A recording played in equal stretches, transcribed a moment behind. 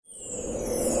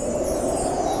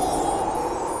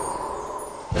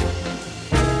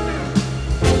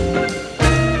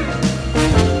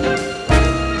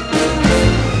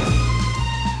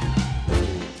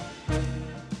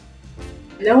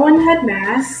one had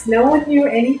masks. No one knew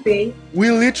anything.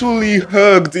 We literally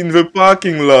hugged in the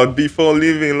parking lot before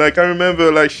leaving. Like I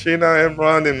remember like Shayna,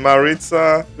 Emran, and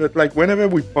Maritza. But like whenever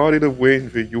we parted away in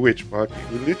the UH parking,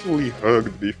 we literally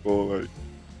hugged before like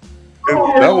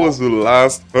and that was the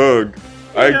last hug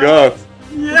I got.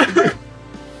 Yeah.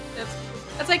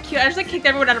 That's like cute. I just like kicked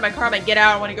everyone out of my car. I'm like, get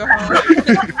out. I want to go home.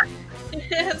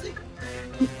 It's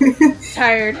like,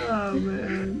 tired. Oh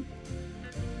man.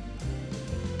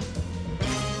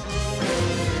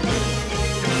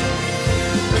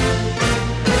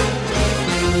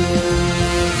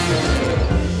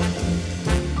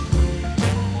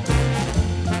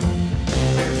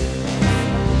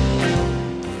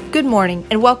 Good morning,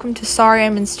 and welcome to Sorry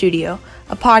I'm in Studio,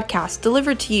 a podcast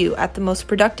delivered to you at the most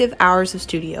productive hours of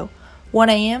studio, 1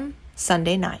 a.m.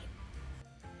 Sunday night.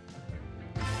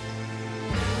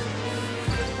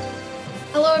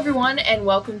 Hello, everyone, and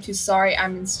welcome to Sorry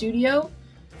I'm in Studio.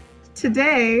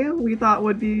 Today we thought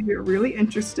would be really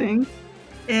interesting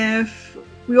if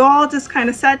we all just kind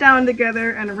of sat down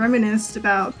together and reminisced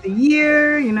about the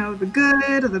year, the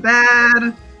good, the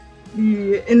bad,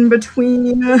 the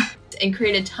in-between. And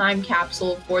create a time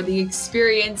capsule for the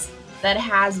experience that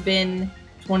has been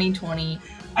 2020.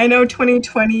 I know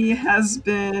 2020 has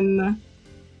been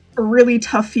a really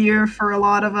tough year for a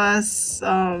lot of us.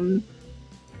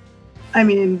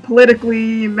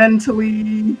 Politically,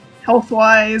 mentally,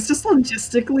 health-wise, just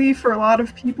logistically for a lot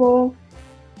of people.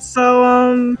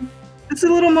 So, it's a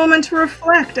little moment to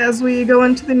reflect as we go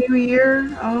into the new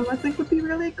year. I think would be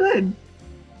really good.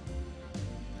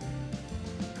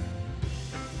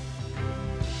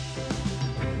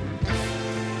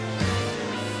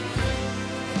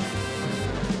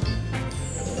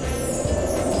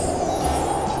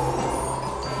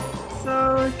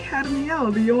 So,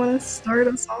 Cadmiel, do you want to start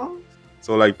us off?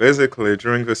 So like basically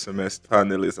during the semester,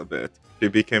 Anne Elizabeth, she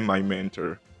became my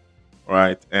mentor,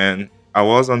 right? And I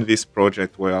was on this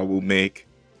project where I will make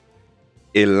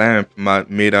a lamp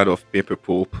made out of paper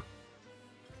pulp.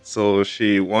 So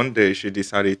one day she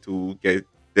decided to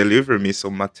deliver me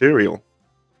some material.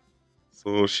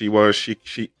 So she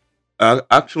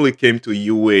actually came to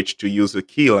UH to use the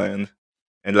keyland,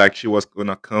 and like she was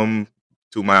gonna come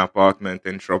to my apartment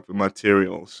and drop the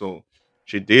material. So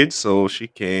she did. So she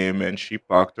came and she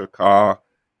parked her car,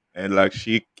 and like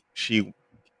she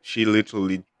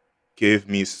literally gave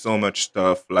me so much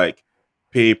stuff like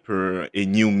paper, a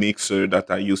new mixer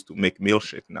that I use to make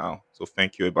milkshake now. So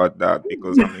thank you about that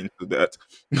because I'm into that.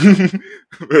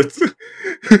 But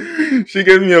she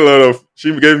gave me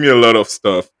a lot of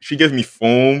stuff. She gave me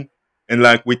foam, and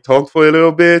like we talked for a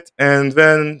little bit, and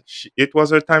then it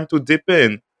was her time to dip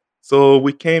in. So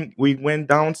we went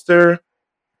downstairs,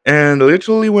 and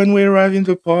literally when we arrived in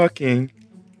the parking,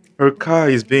 her car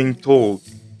is being towed,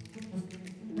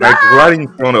 like right in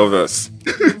front of us.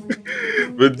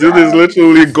 The dude is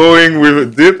literally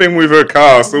dipping with her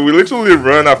car. So we literally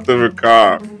run after her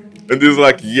car. And he's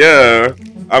like, yeah,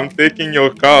 I'm taking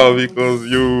your car because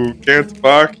you can't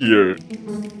park here.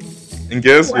 And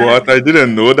guess what? I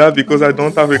didn't know that because I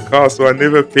don't have a car, so I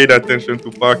never paid attention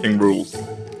to parking rules.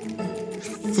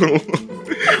 So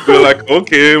we're like,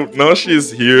 okay, now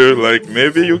she's here. Like,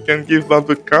 maybe you can give back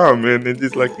the car, man. And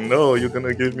he's like, no, you're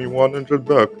gonna give me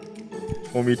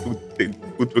 $100 for me to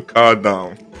put the car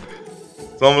down.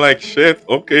 So I'm like, shit,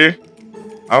 okay,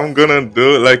 I'm gonna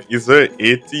do it. Like, is there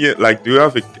ATM? Like, do you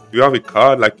have a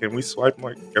card? Like, can I swipe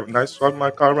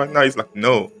my card right now? He's like,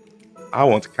 no, I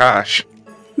want cash.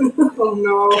 Oh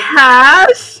no.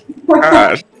 Cash?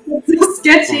 Cash. It's so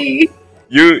sketchy.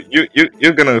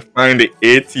 You're gonna find the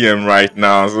ATM right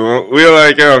now. So we're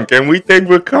like, can we take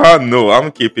the car? No,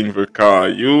 I'm keeping the car.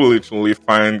 You literally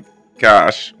find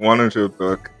cash,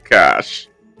 $100 cash.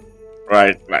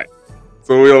 Right.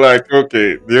 So we're like,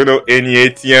 okay, do you know any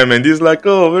ATM? And he's like,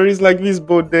 oh, there is like this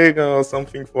bodega or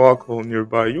something for alcohol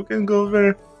nearby. You can go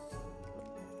there.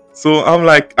 So I'm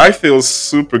like, I feel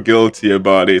super guilty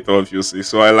about it, obviously.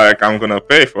 So I'm gonna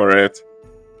pay for it.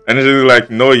 And she's like,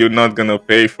 no, you're not gonna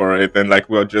pay for it. And like,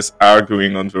 we're just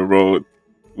arguing on the road.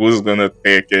 Who's gonna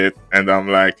take it? And I'm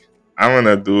like, I'm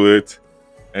gonna do it.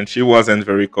 And she wasn't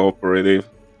very cooperative.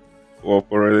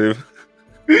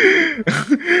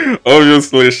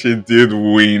 Obviously, she did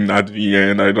win at the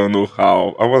end. I don't know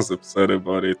how. I was upset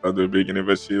about it at the beginning,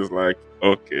 but she's like,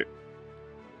 okay.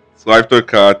 Swipe the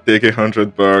card, take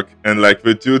 $100, and like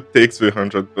the dude takes the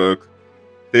 $100,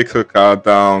 takes her card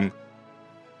down,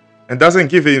 and doesn't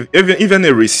give even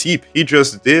a receipt. He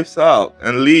just dips out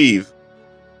and leaves.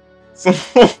 So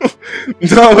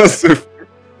that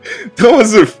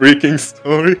was a freaking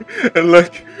story, and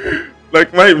like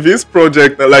like this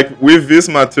project, like with this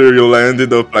material, I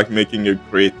ended up like making a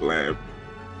great lamp.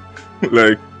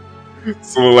 Like,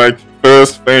 so like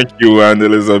first, thank you, Anne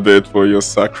Elizabeth, for your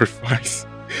sacrifice.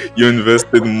 You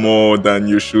invested more than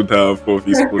you should have for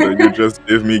this product. You just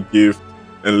gave me gift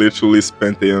and literally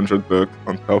spent $100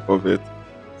 on top of it.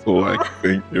 So like,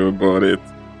 thank you about it.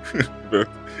 But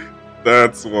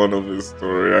that's one of the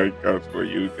story I got for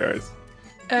you guys.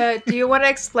 Do you want to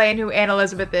explain who Anne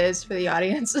Elizabeth is for the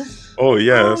audience? Oh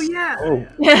yes. Oh yeah.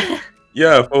 Oh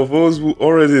yeah. For those who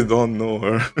already don't know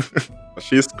her,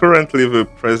 she's currently the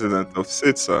president of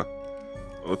SITSA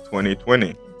for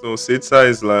 2020. So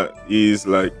SITSA is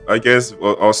like I guess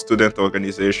our student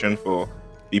organization for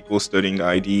people studying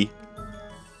ID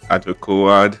at the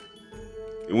COAD.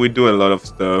 We do a lot of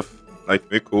stuff, like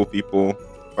make cool people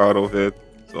proud of it.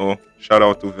 So shout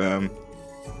out to them.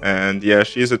 And yeah,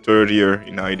 she's a third year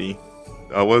in ID.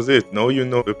 That was it. Now you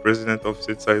know the president of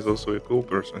SITSA is also a cool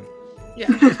person.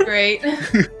 Yeah, she's great.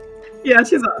 Yeah,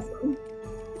 she's awesome.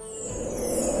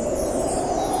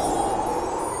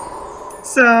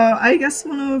 So I guess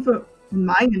one of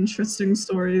my interesting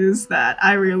stories that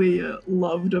I really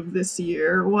loved of this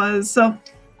year was, so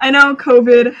I know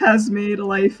COVID has made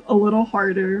life a little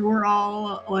harder. We're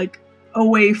all like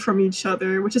away from each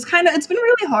other, which is it's been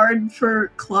really hard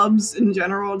for clubs in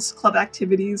general, just club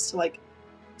activities to like,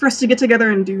 for us to get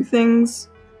together and do things.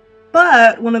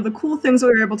 But one of the cool things that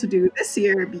we were able to do this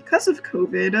year because of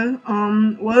COVID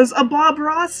was a Bob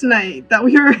Ross night that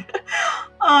we were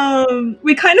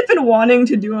we kind of been wanting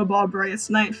to do a Bob Ross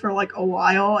night for like a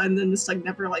while and then just like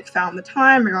never like found the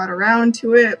time or got around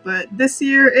to it. But this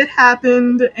year it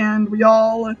happened and we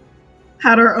all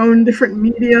had our own different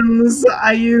mediums.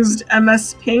 I used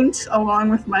MS Paint along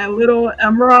with my little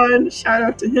Emron. Shout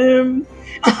out to him.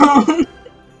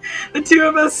 The two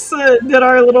of us did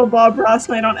our little Bob Ross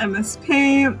night on MS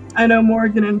Paint. I know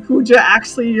Morgan and Pooja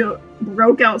actually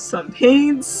broke out some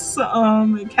paints.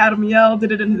 Cadmiel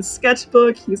did it in his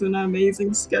sketchbook. He's an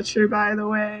amazing sketcher, by the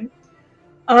way.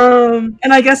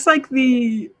 And I guess like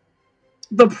the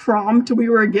prompt we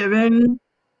were given,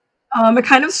 it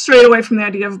kind of strayed away from the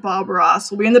idea of Bob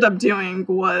Ross. What we ended up doing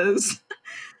was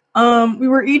we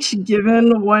were each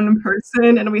given one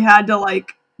person and we had to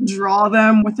like draw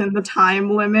them within the time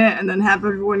limit and then have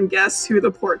everyone guess who the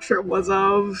portrait was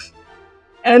of.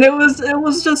 And it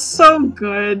was just so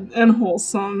good and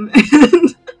wholesome.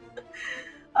 And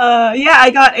yeah, I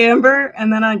got Amber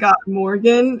and then I got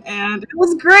Morgan and it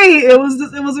was great. It was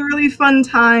a really fun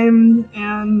time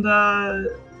and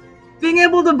being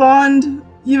able to bond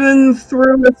even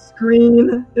through a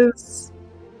screen it's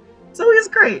always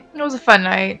great. It was a fun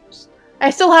night.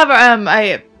 I still have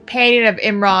a painting of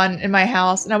Imran in my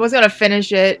house, and I was gonna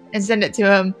finish it and send it to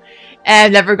him, and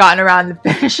I've never gotten around to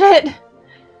finish it.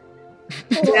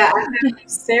 Yeah, I have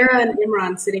Sarah and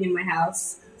Imran sitting in my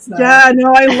house. So. Yeah,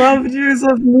 no, I loved yours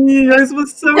of me. Yours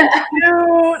was so cute.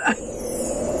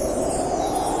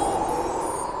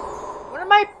 One of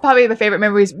my probably my favorite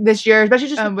memories this year, especially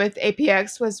just with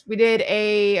APX, was we did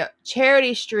a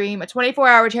charity stream, a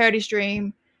 24-hour charity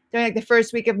stream during like the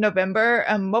first week of November.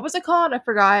 What was it called? I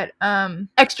forgot.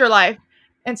 Extra Life.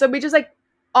 And so we just like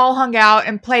all hung out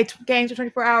and played games for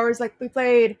 24 hours. Like we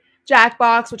played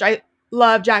Jackbox, which I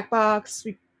love Jackbox.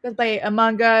 We played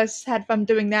Among Us, had fun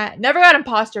doing that. Never got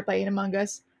imposter playing Among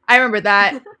Us. I remember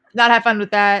that. Not had fun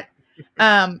with that.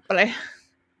 But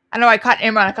I know I caught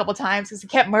Imran a couple times because he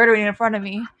kept murdering in front of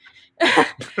me. I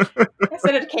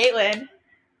said it to Caitlin.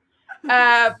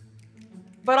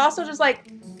 But also just like,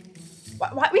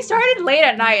 we started late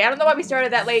at night. I don't know why we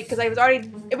started that late because I was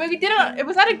already. It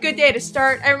was not a good day to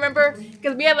start. I remember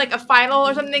because we had like a final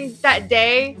or something that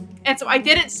day, and so I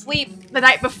didn't sleep the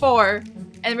night before,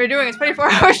 and we were doing a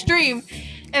 24-hour stream,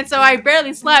 and so I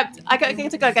barely slept. I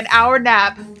took like an hour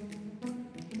nap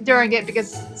during it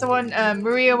because someone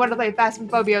Maria wanted to play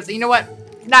Phasmophobia. So you know what,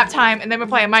 nap time, and then we're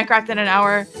playing Minecraft in an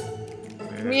hour.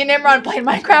 Me and Imran played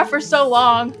Minecraft for so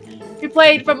long. We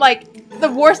played from like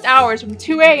the worst hours, from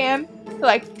 2 a.m. to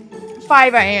like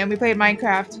 5 a.m. We played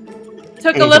Minecraft.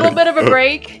 Took a little bit of a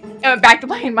break and went back to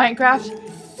playing Minecraft.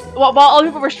 While other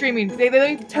people were streaming, they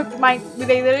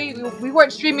literally we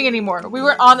weren't streaming anymore. We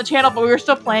weren't on the channel, but we were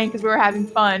still playing because we were having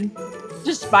fun,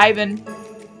 just vibing.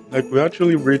 Like we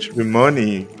actually reached the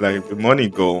money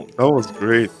goal. That was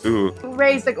great too. We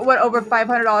raised like over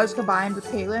 $500 combined with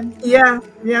Caitlin. Yeah,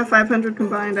 500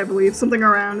 combined, I believe, something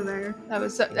around there. That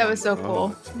was so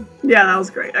cool. Yeah, that was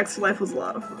great. Extra Life was a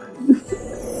lot of fun.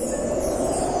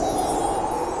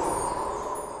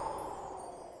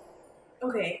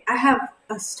 Okay, I have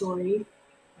a story.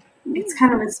 It's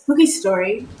kind of a spooky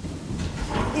story.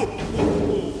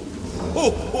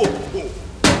 Oh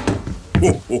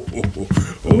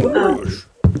gosh.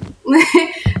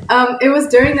 It was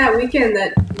during that weekend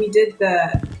that we did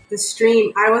the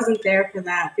stream. I wasn't there for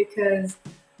that because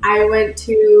I went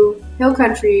to Hill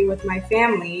Country with my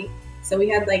family. So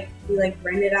we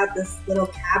rented out this little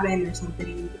cabin or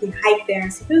something. We can hike there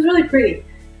and stuff. It was really pretty.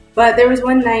 But there was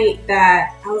one night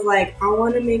that I was like, I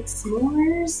want to make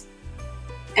s'mores.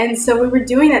 And so we were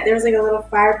doing that. There was like a little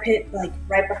fire pit like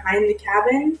right behind the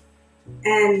cabin.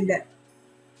 And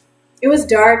it was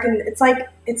dark, and it's like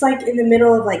in the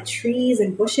middle of like trees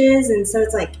and bushes, and so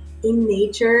it's like in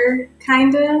nature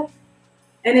kind of.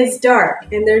 And it's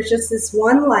dark, and there's just this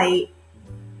one light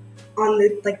on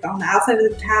the outside of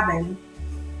the cabin.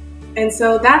 And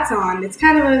so that's on. It's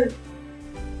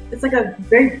like a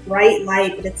very bright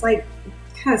light, but it's like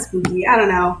kind of spooky. I don't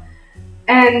know.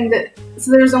 And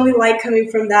so there's only light coming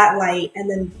from that light and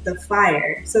then the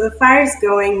fire. So the fire's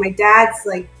going. My dad's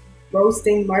like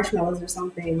roasting marshmallows or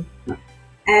something.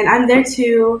 And I'm there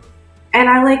too. And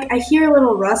I hear a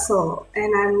little rustle,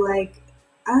 and I'm like,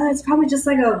 it's probably just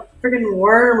like a freaking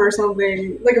worm or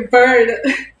something, like a bird.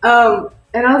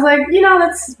 And I was like,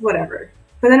 that's whatever.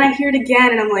 But then I hear it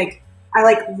again, and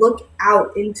I look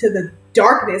out into the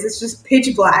darkness. It's just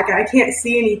pitch black, and I can't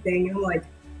see anything. And I'm like,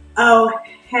 oh,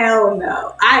 hell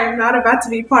no. I am not about to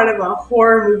be part of a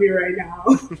horror movie right now.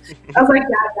 I was like,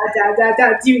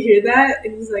 Dad, do you hear that?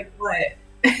 And he's like, what?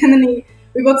 And then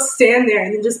we both stand there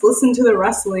and then just listen to the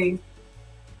rustling.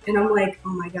 And I'm like, oh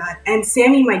my God. And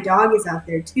Sammy, my dog, is out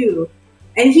there too.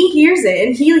 And he hears it,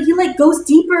 and he like goes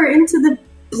deeper into the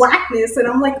blackness. And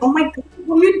I'm like, oh my God,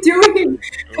 what are you doing?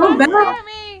 Come back.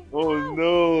 Oh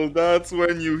no, that's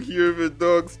when you hear the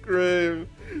dog scream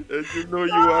and you know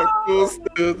you are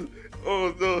ghosted.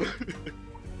 Oh no.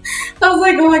 I was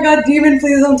like, oh my God, demon,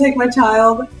 please don't take my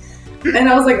child. And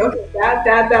I was like, okay,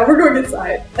 Dad, we're going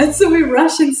inside. And so we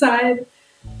rush inside,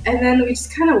 and then we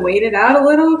just kind of waited out a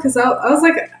little because I was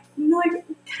like,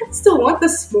 I still want the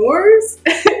s'mores.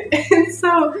 And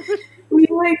so we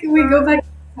go back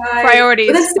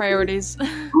inside. Priorities.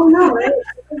 Oh no, right?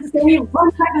 So he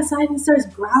runs back outside and starts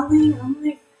growling. I'm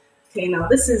like, okay, no,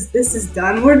 this is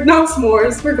done. We're no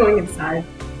s'mores. We're going inside.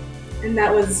 And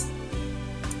that was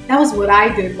what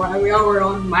I did while we all were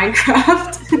on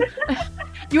Minecraft.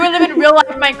 You were living real life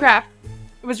Minecraft.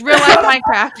 It was real life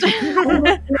Minecraft.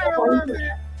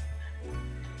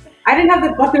 I didn't have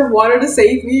the bucket of water to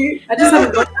save me. I just had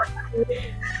a bucket.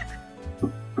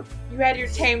 You had your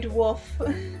tamed wolf.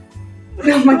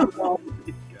 Oh my God.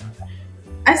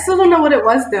 I still don't know what it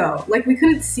was though. Like, we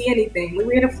couldn't see anything. Like,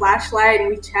 we had a flashlight and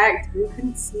we checked. We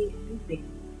couldn't see anything.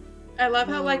 I love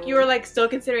how you were still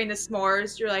considering the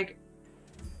s'mores. You're like,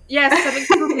 yes, something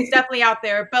spooky is definitely out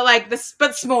there, but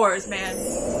but s'mores, man.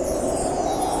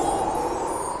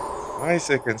 My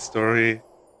second story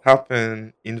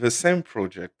happened in the same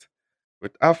project,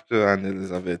 but after Anne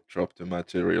Elizabeth dropped the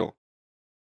material.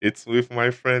 It's with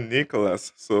my friend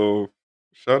Nicholas, so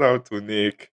shout out to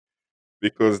Nick,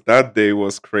 because that day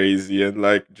was crazy,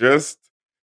 and just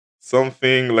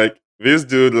something this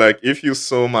dude, if you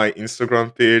saw my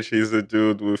Instagram page, he's a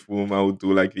dude with whom I would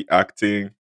do the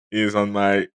acting. He's on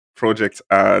my project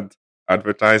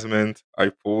advertisement I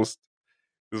post.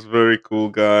 He's a very cool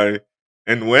guy.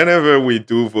 And whenever we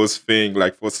do those things,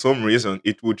 for some reason,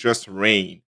 it would just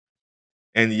rain.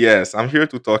 And yes, I'm here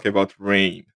to talk about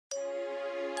rain.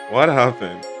 What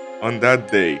happened on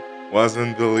that day was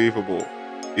unbelievable.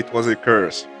 It was a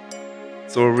curse.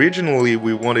 So originally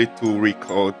we wanted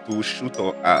to shoot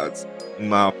our ads in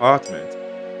my apartment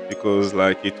because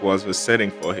it was the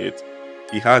setting for it.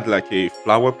 He had a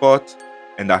flower pot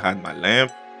and I had my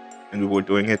lamp, and we were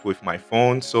doing it with my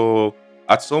phone. So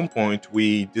at some point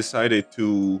we decided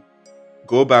to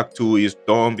go back to his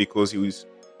dorm because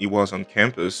he was on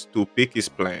campus to pick his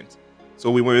plant.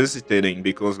 So we were hesitating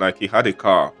because he had a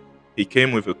car. He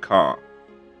came with a car.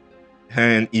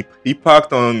 And he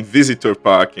parked on visitor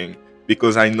parking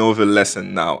because I know the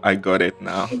lesson now. I got it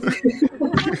now.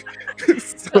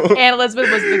 Anne Elizabeth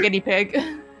was the guinea pig.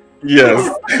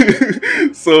 Yes.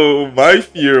 So my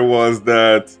fear was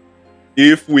that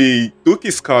if we took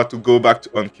his car to go back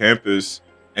on campus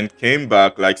and came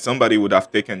back, somebody would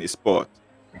have taken his spot.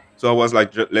 So I was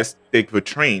like, let's take the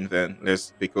train then.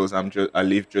 Because I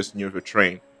live just near the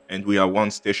train, and we are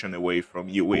one station away from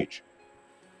UH.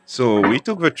 So we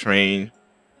took the train,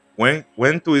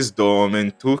 went to his dorm,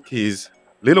 and took his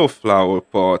little flower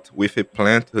pot with a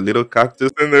plant, a little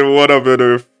cactus, and then one of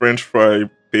the French fry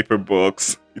paper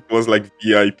box. It was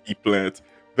VIP plant.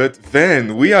 But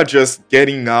then we are just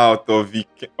getting out of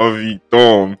the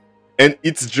dorm, and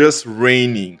it's just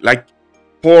raining,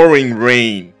 pouring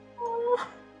rain.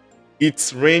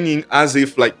 it's raining as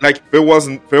if like there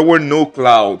were no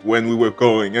cloud when we were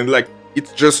going, and like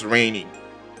it's just raining,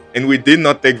 and we did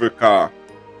not take the car,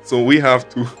 so we have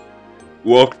to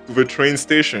walk to the train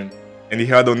station, and he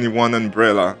had only one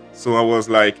umbrella, so I was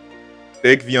like,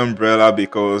 take the umbrella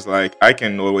because like I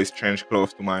can always change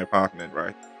clothes to my apartment,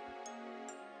 right?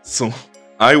 So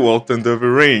I walked under the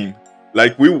rain.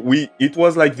 Like we it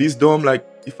was like this dome, like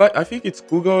if I think it's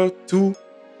Cougar 2.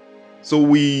 So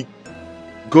we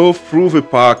go through the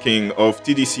parking of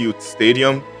TDCU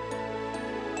Stadium,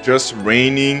 just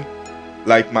raining,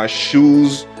 like my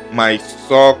shoes, my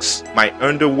socks, my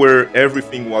underwear,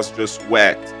 everything was just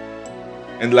wet.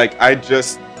 And like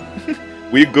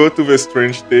we go to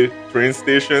the train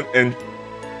station and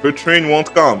the train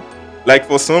won't come. Like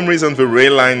for some reason the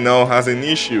rail line now has an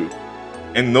issue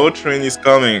and no train is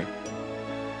coming.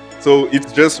 So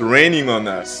it's just raining on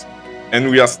us and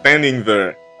we are standing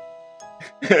there.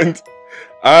 And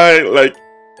I like,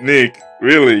 Nick,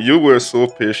 really, you were so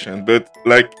patient, but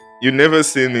like you never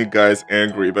seen me guys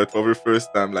angry, but for the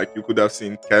first time, like you could have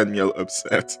seen Cadmiel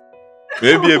upset.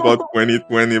 Maybe about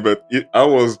 2020, but I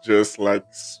was just like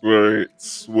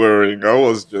swearing. I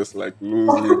was just like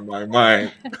losing my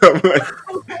mind. I'm like,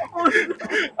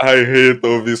 I hate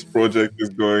how this project is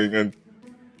going, and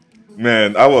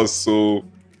man, I was so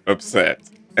upset.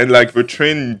 And like the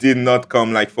train did not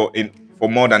come like for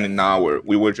more than an hour.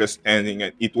 We were just standing,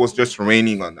 and it was just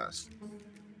raining on us.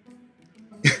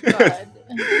 God.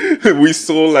 We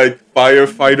saw like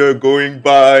firefighter going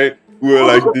by. We were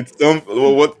like, did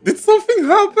something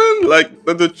happen? Like,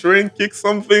 did the train kick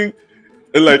something?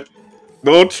 And like,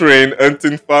 no train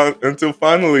until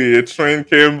finally a train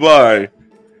came by,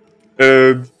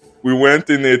 and we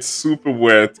went in it super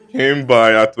wet. Came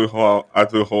by at the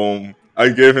home. I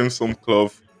gave him some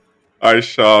clothes. I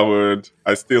showered.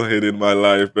 I still hated my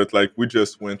life, but like we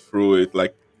just went through it,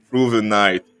 like through the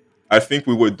night. I think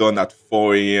we were done at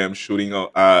 4 a.m. shooting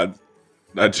our ad.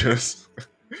 That just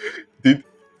did.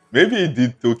 Maybe he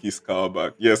did took his car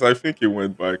back. Yes, I think he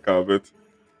went by car. But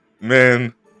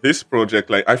man, this project,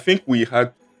 like I think we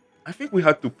had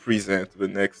to present the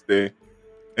next day,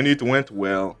 and it went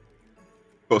well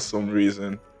for some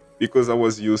reason because I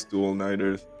was used to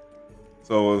all-nighters.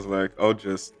 So I was like, I'll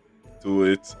just do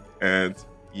it. And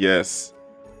yes,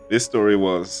 this story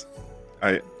was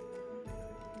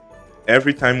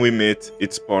every time we meet,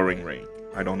 it's pouring rain.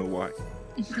 I don't know why.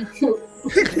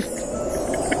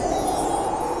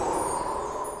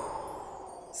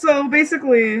 So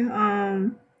basically, I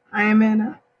am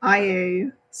an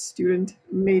IA student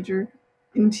major,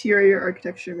 interior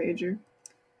architecture major.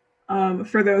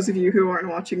 For those of you who aren't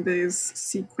watching these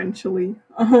sequentially.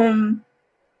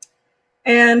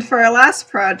 And for our last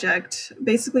project,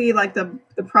 basically like the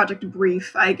project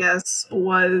brief, I guess,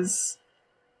 was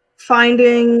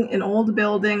finding an old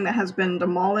building that has been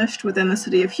demolished within the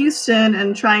city of Houston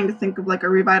and trying to think of like a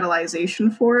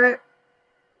revitalization for it.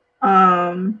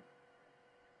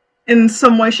 In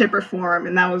some way, shape, or form,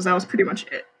 and that was pretty much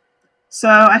it. So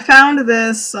I found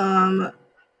this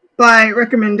by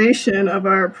recommendation of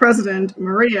our president,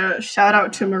 Maria. Shout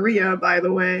out to Maria, by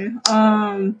the way.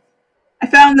 I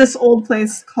found this old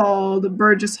place called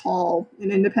Burgess Hall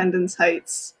in Independence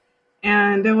Heights,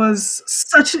 and it was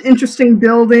such an interesting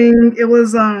building. It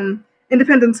was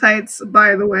Independence Heights,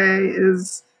 by the way,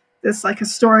 is this like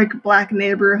historic Black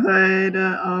neighborhood,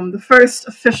 the first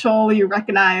officially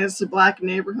recognized Black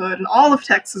neighborhood in all of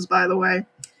Texas, by the way.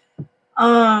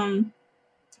 And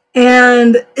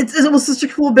it was such a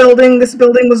cool building. This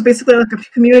building was basically like a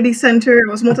community center. It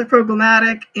was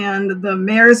multi-programmatic, and the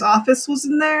mayor's office was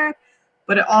in there.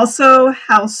 But it also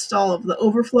housed all of the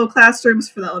overflow classrooms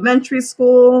for the elementary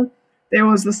school. There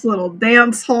was this little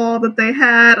dance hall that they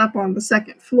had up on the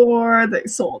second floor. They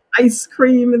sold ice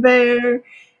cream there.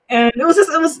 And it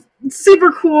was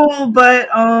super cool, but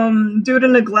due to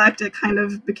neglect, it kind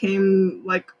of became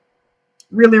like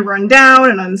really run down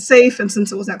and unsafe. And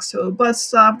since it was next to a bus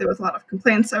stop, there was a lot of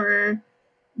complaints that were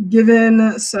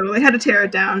given, so they had to tear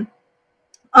it down.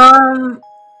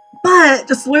 But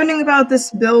just learning about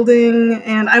this building,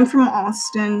 and I'm from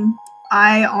Austin,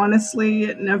 I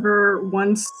honestly never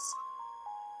once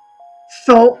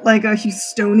felt like a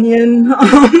Houstonian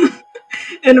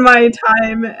in my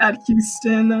time at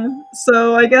Houston.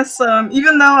 So I guess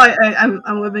even though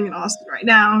I'm living in Austin right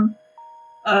now,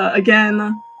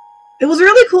 again, it was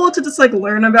really cool to just like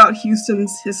learn about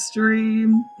Houston's history,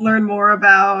 learn more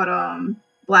about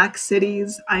Black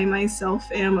cities. I myself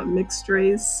am a mixed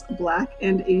race, Black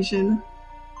and Asian.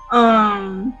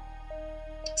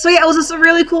 So yeah, it was just a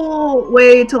really cool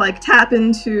way to like tap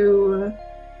into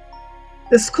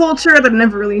this culture that I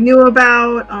never really knew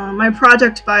about. My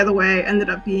project, by the way, ended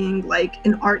up being like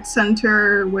an art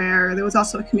center where there was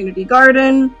also a community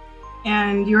garden,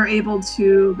 and you were able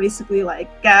to basically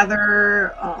like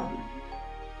gather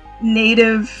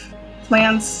native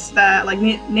plants that like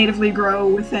natively grow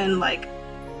within like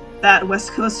that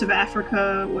west coast of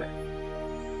Africa.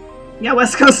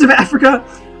 West coast of Africa,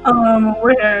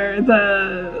 where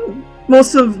the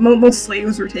most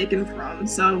slaves were taken from.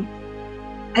 So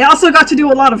I also got to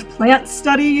do a lot of plant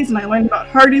studies, and I learned about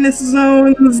hardiness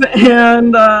zones,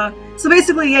 and so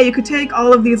basically, yeah, you could take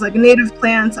all of these like native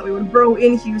plants that we would grow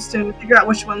in Houston, figure out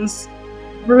which ones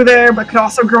grew there but could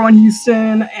also grow in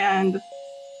Houston, and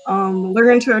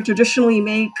learn to traditionally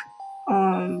make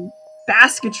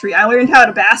basketry. I learned how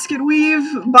to basket weave,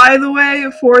 by the way,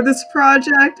 for this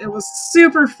project. It was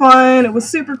super fun. It was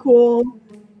super cool.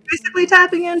 Basically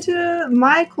tapping into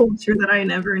my culture that I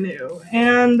never knew.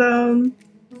 And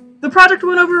the project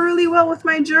went over really well with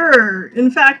my juror. In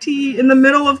fact, in the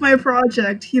middle of my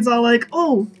project, he's all like,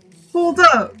 "Oh, hold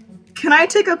up. Can I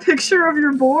take a picture of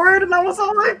your board?" And I was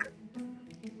all like,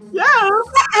 "Yeah."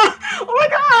 Oh my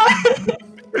god.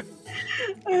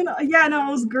 And yeah, no,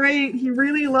 it was great. He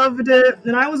really loved it,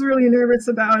 and I was really nervous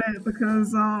about it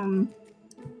because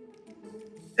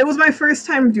it was my first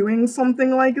time doing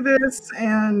something like this,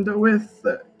 and with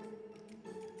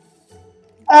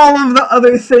all of the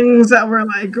other things that were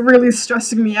like really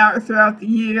stressing me out throughout the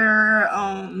year,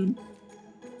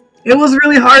 it was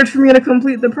really hard for me to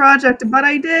complete the project, but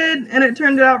I did, and it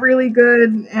turned out really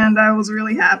good, and I was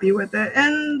really happy with it,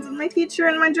 and my teacher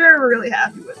and my juror were really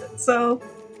happy with it, so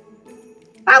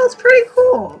that was pretty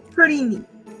cool. Pretty neat.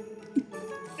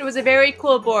 It was a very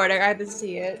cool board. I got to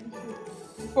see it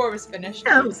before it was finished.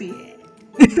 Oh, yeah.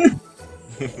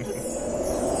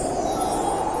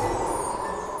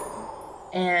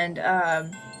 And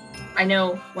I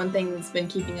know one thing that's been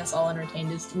keeping us all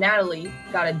entertained is Natalie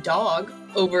got a dog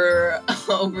over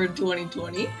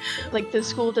 2020. Like, the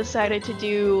school decided to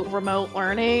do remote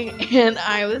learning, and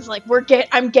I was like,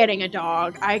 I'm getting a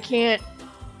dog. I can't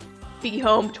be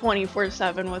home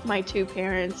 24/7 with my two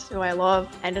parents who I love.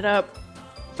 Ended up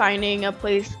finding a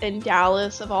place in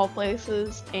Dallas, of all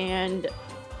places, and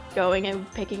going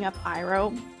and picking up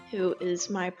Iro, who is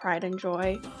my pride and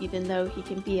joy, even though he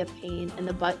can be a pain in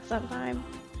the butt sometimes.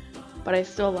 But I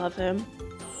still love him.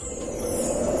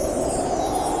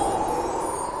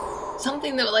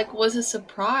 Something that like was a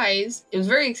surprise. It was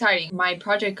very exciting. My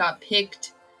project got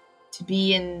picked to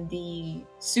be in the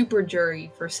super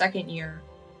jury for second year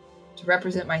to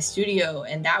represent my studio,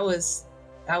 and that was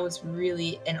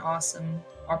really an awesome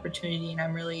opportunity, and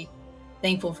I'm really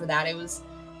thankful for that. It was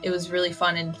really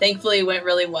fun, and thankfully it went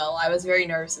really well. I was very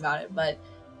nervous about it, but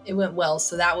it went well,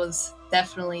 so that was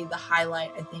definitely the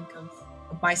highlight, I think, of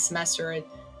my semester. It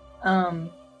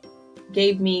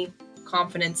gave me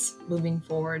confidence moving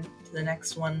forward to the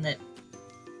next one, that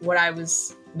what I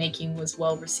was making was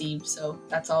well received, so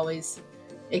that's always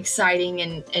exciting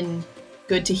and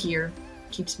good to hear.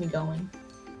 Keeps me going.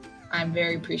 I'm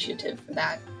very appreciative for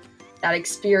that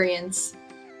experience.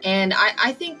 And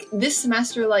I think this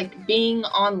semester, like being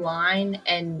online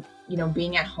and, you know,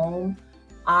 being at home,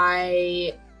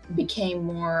 I became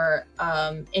more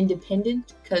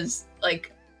independent, because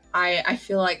like I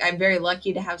feel like I'm very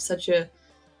lucky to have such a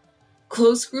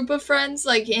close group of friends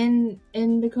like in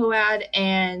the COAD,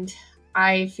 and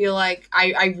I feel like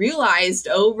I realized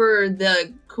over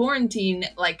the quarantine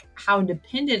like how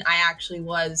dependent I actually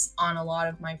was on a lot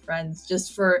of my friends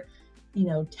just for, you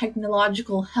know,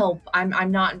 technological help.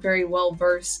 I'm not very well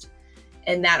versed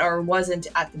in that, or wasn't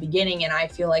at the beginning, and I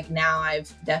feel like now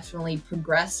I've definitely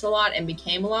progressed a lot and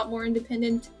became a lot more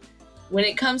independent when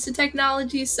it comes to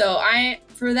technology. So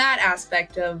for that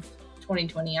aspect of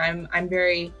 2020, I'm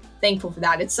very thankful for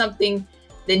that. It's something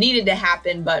that needed to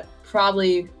happen, but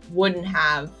probably wouldn't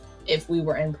have if we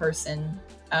were in person,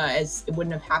 as it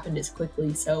wouldn't have happened as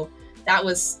quickly. So that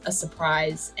was a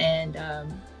surprise, and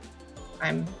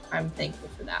I'm thankful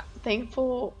for that.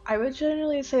 Thankful. I would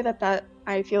generally say that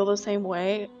I feel the same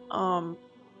way.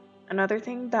 Another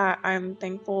thing that I'm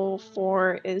thankful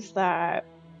for is that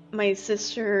my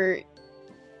sister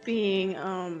being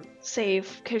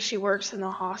safe, because she works in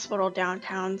the hospital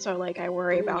downtown, so like I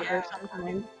worry about her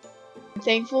sometimes. I'm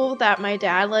thankful that my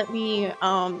dad let me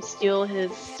steal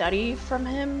his study from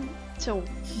him to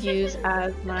use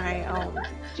as my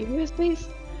studio space.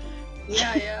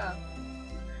 Yeah.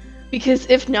 Because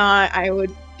if not, I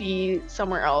would be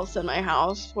somewhere else in my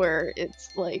house where it's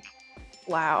like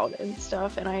loud and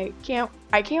stuff, and I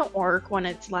can't work when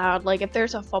it's loud. Like if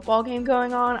there's a football game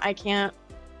going on, I can't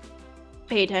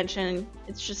pay attention.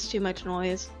 It's just too much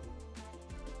noise.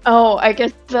 Oh, I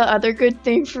guess the other good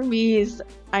thing for me is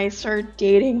I started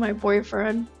dating my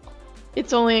boyfriend.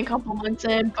 It's only a couple months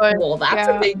in, but Well, that's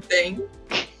yeah. a big thing.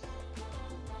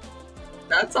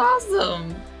 That's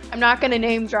awesome. I'm not gonna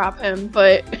name drop him,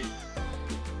 but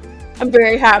I'm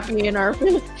very happy in our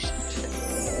relationship.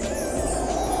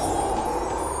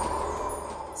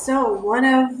 So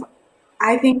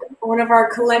I think one of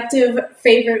our collective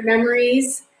favorite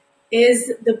memories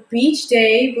is the beach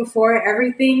day before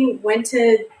everything went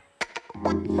to.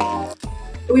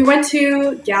 We went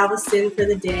to Galveston for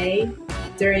the day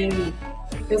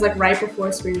it was like right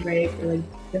before spring break, or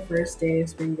like the first day of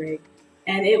spring break,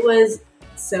 and it was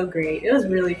so great. It was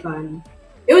really fun.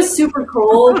 It was super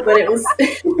cold, but it was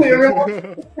we were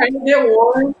trying to get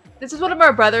warm. This is one of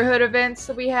our brotherhood events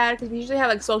that we had, because we usually have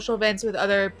like social events with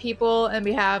other people, and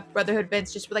we have brotherhood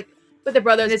events just with the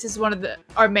brothers. This is one of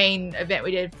our main event we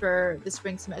did for the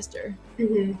spring semester.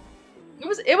 Mm-hmm.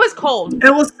 It was cold.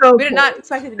 It was so We did not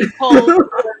expect it to be cold.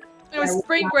 It was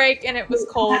spring break and it was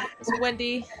cold. It was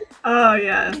windy. Oh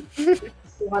yeah. A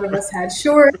lot of us had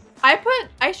shorts. I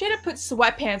should have put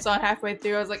sweatpants on halfway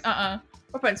through. I was like, we're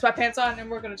putting sweatpants on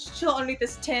and we're gonna chill underneath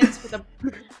this tent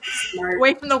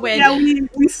away from the wind. Yeah,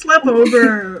 we slept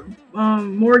over.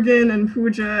 Morgan and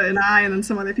Pooja and I, and then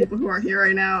some other people who aren't here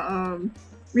right now.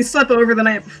 We slept over the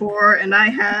night before, and I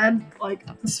had like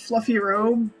this fluffy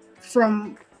robe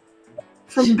from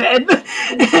bed,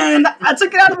 and I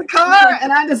took it out of the car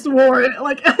and I just wore it.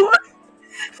 Like it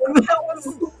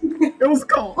was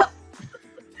cold.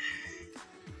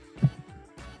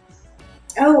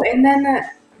 Oh, and then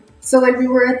so like we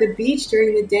were at the beach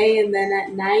during the day, and then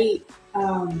at night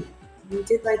we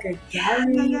did like a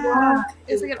gallery walk.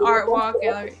 It was like an art walk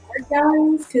gallery. Art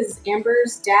galleries, because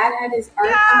Amber's dad had his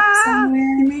art up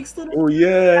somewhere. He makes little. Oh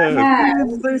yeah.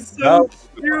 They're so That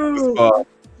cute. was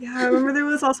Yeah, I remember there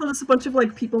was also just a bunch of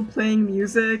like people playing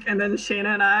music, and then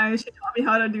Shayna and she taught me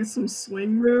how to do some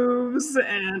swing moves,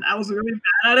 and I was really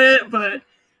bad at it, but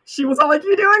she was all like,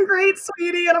 "You're doing great,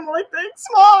 sweetie," and I'm like, "Thanks,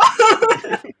 Mom."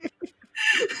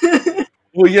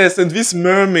 Oh yes, and this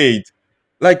mermaid,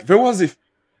 like there was in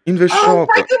the Oh, shop.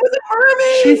 right, there was a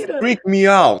She mermaid. freaked me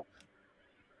out.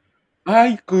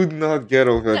 I could not get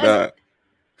over that.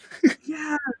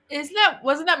 Yeah,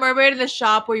 Wasn't that mermaid in the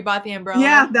shop where you bought the umbrella?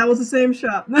 yeah, that was the same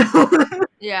shop.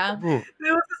 Yeah. Oh,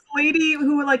 There was this lady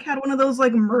who like had one of those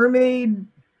like mermaid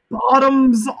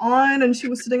bottoms on, and she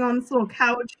was sitting on this little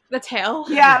couch. The tail.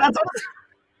 Yeah, that's what it's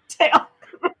tail.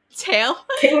 Tail.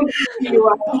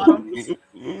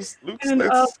 looks And like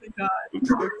oh my god. looks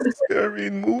like scary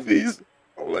in movies.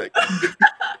 I'm like,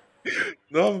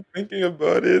 now I'm thinking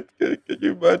about it. Can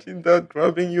you imagine that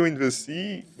grabbing you in the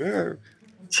sea? Man,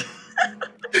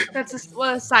 That's a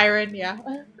siren, yeah.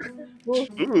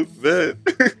 ooh, man.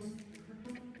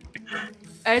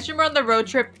 I just remember on the road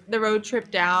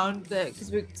trip down,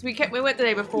 because we went the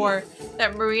day before,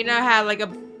 that Marina had like a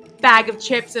bag of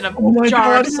chips and a Oh my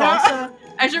jar of God, yeah. salsa.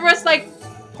 I just remember us like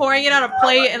pouring it on a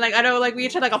plate, and like I know like we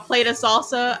each had like a plate of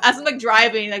salsa. As I'm like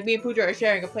driving, like me and Pooja are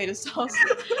sharing a plate of salsa.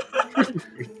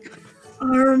 I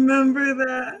remember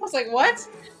that. I was like, what?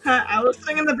 I was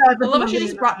sitting in the back. I love how she with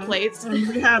just brought Nina, plates. and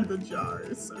we had the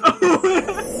jars. So.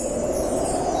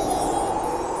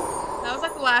 That was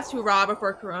like the last hurrah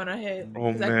before Corona hit.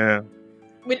 Oh 'Cause I- man.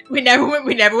 we never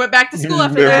went back to school You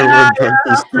after never that. went back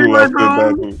to school we went after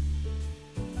home. that.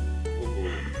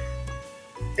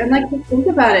 And like, to think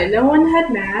about it, no one had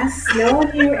masks, no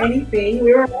one knew anything.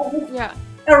 We were all just Yeah.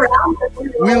 around.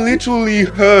 We literally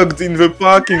hugged in the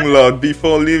parking lot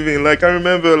before leaving. Like I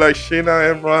remember, like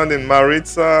Shayna, Emran, and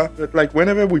Maritza. That like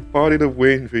whenever we parted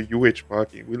away in the UH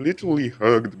parking, we literally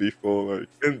hugged before. Like,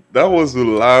 and that was the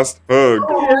last hug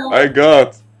I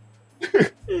got.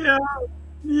 Yeah.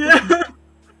 Yeah.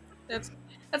 That's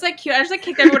like cute. I just like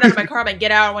kicked everyone out of my car. I'm like, get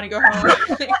out. I want to go home. I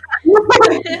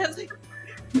was like,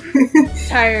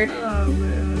 tired. Oh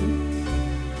man.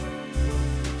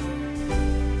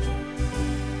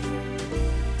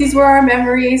 These were our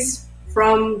memories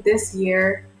from this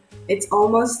year. It's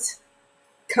almost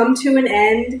come to an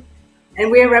end, and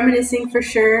we are reminiscing for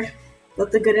sure,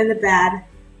 both the good and the bad.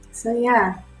 So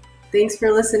yeah, thanks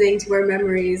for listening to our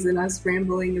memories and us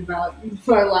rambling about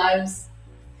our lives.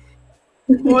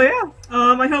 Well, yeah.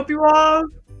 I hope you all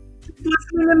keep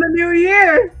listening in the new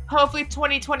year. Hopefully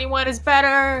 2021 is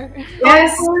better.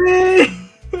 Yes. Hopefully.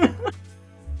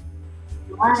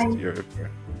 Bye.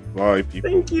 Bye, people.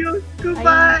 Thank you.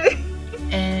 Goodbye.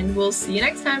 And we'll see you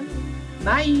next time.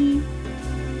 Bye.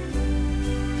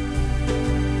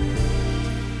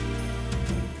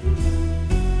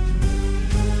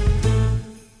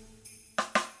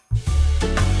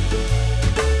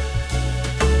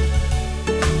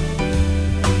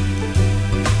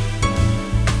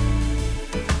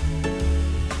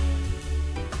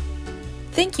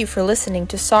 Thank you for listening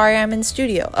to Sorry I'm in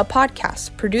Studio, a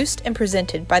podcast produced and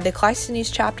presented by the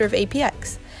Cleisthenes chapter of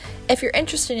APX. If you're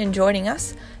interested in joining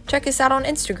us, check us out on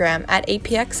Instagram at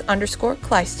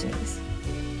APX_Cleisthenes.